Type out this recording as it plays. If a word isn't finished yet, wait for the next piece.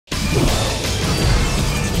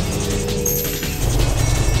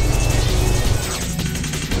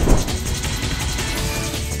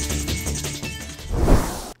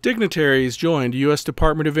Dignitaries joined U.S.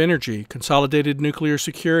 Department of Energy, Consolidated Nuclear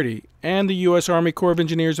Security, and the U.S. Army Corps of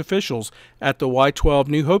Engineers officials at the Y-12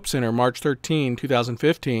 New Hope Center March 13,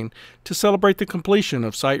 2015, to celebrate the completion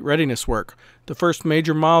of site readiness work, the first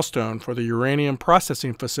major milestone for the Uranium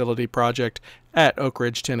Processing Facility project at Oak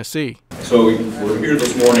Ridge, Tennessee. So we're here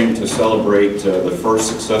this morning to celebrate the first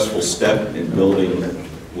successful step in building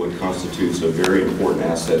what constitutes a very important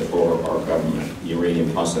asset for our government, the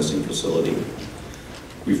Uranium Processing Facility.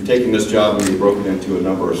 We've taken this job and we've broken it into a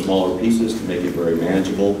number of smaller pieces to make it very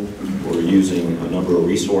manageable. We're using a number of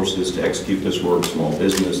resources to execute this work: small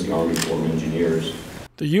business, the Army Corps of Engineers.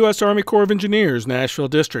 The U.S. Army Corps of Engineers Nashville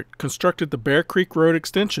District constructed the Bear Creek Road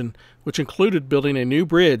extension, which included building a new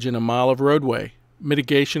bridge and a mile of roadway,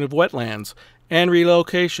 mitigation of wetlands, and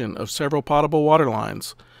relocation of several potable water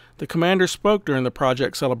lines. The commander spoke during the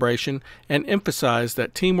project celebration and emphasized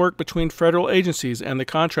that teamwork between federal agencies and the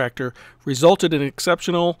contractor resulted in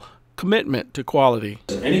exceptional commitment to quality.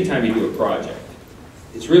 Anytime you do a project,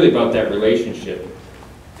 it's really about that relationship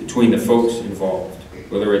between the folks involved,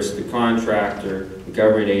 whether it's the contractor, the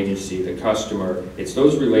government agency, the customer. It's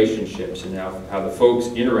those relationships and how the folks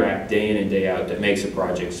interact day in and day out that makes a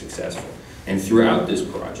project successful. And throughout this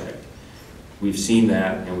project, we've seen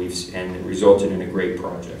that, and it resulted in a great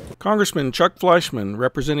project. Congressman Chuck Fleischman,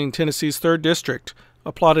 representing Tennessee's 3rd District,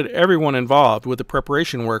 applauded everyone involved with the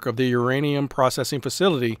preparation work of the Uranium Processing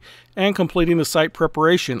Facility and completing the site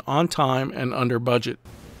preparation on time and under budget.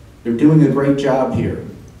 They're doing a great job here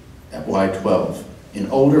at Y-12 in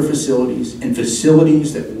older facilities, in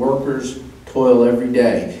facilities that workers toil every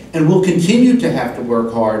day, and will continue to have to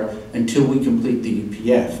work hard until we complete the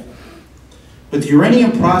UPF. But the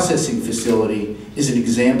Uranium Processing Facility is an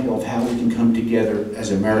example of how we can come together as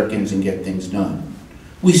Americans and get things done.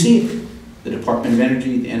 We see it. The Department of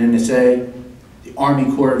Energy, the NNSA, the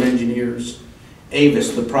Army Corps of Engineers,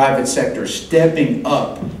 Avis, the private sector, stepping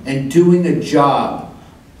up and doing a job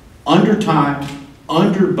under time,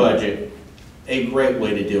 under budget, a great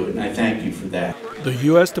way to do it, and I thank you for that. The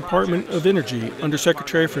U.S. Department of Energy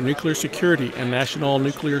Undersecretary for Nuclear Security and National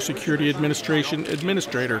Nuclear Security Administration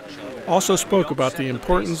Administrator also spoke about the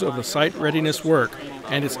importance of the site readiness work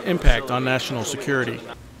and its impact on national security.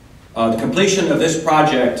 The completion of this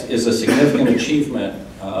project is a significant achievement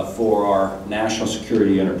for our national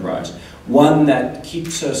security enterprise, one that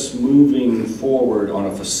keeps us moving forward on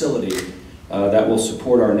a facility that will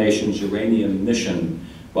support our nation's uranium mission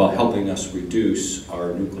while helping us reduce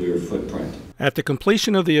our nuclear footprint. At the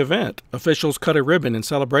completion of the event, officials cut a ribbon in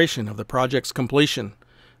celebration of the project's completion.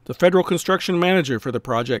 The federal construction manager for the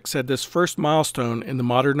project said this first milestone in the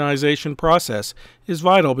modernization process is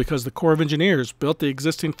vital because the Corps of Engineers built the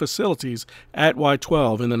existing facilities at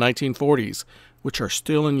Y-12 in the 1940s, which are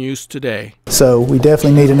still in use today. So we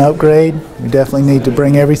definitely need an upgrade. We definitely need to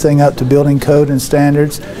bring everything up to building code and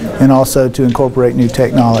standards, and also to incorporate new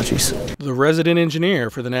technologies. The resident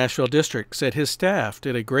engineer for the Nashville District said his staff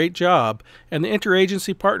did a great job, and the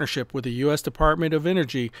interagency partnership with the U.S. Department of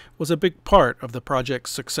Energy was a big part of the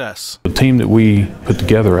project's success. The team that we put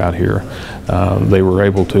together out here, they were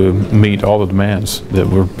able to meet all the demands that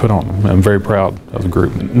were put on them. I'm very proud of the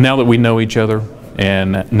group. Now that we know each other,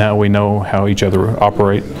 and now we know how each other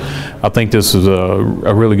operate, I think this is a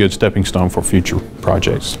really good stepping stone for future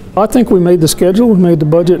projects. I think we made the schedule, we made the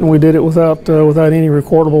budget, and we did it without any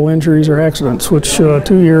recordable injuries or accidents, which 2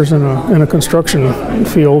 years in a construction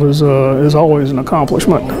field is always an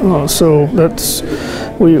accomplishment. So that's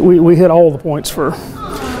we hit all the points for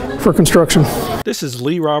construction. This is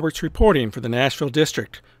Lee Roberts reporting for the Nashville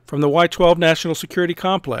District from the Y-12 National Security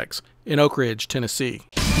Complex in Oak Ridge, Tennessee.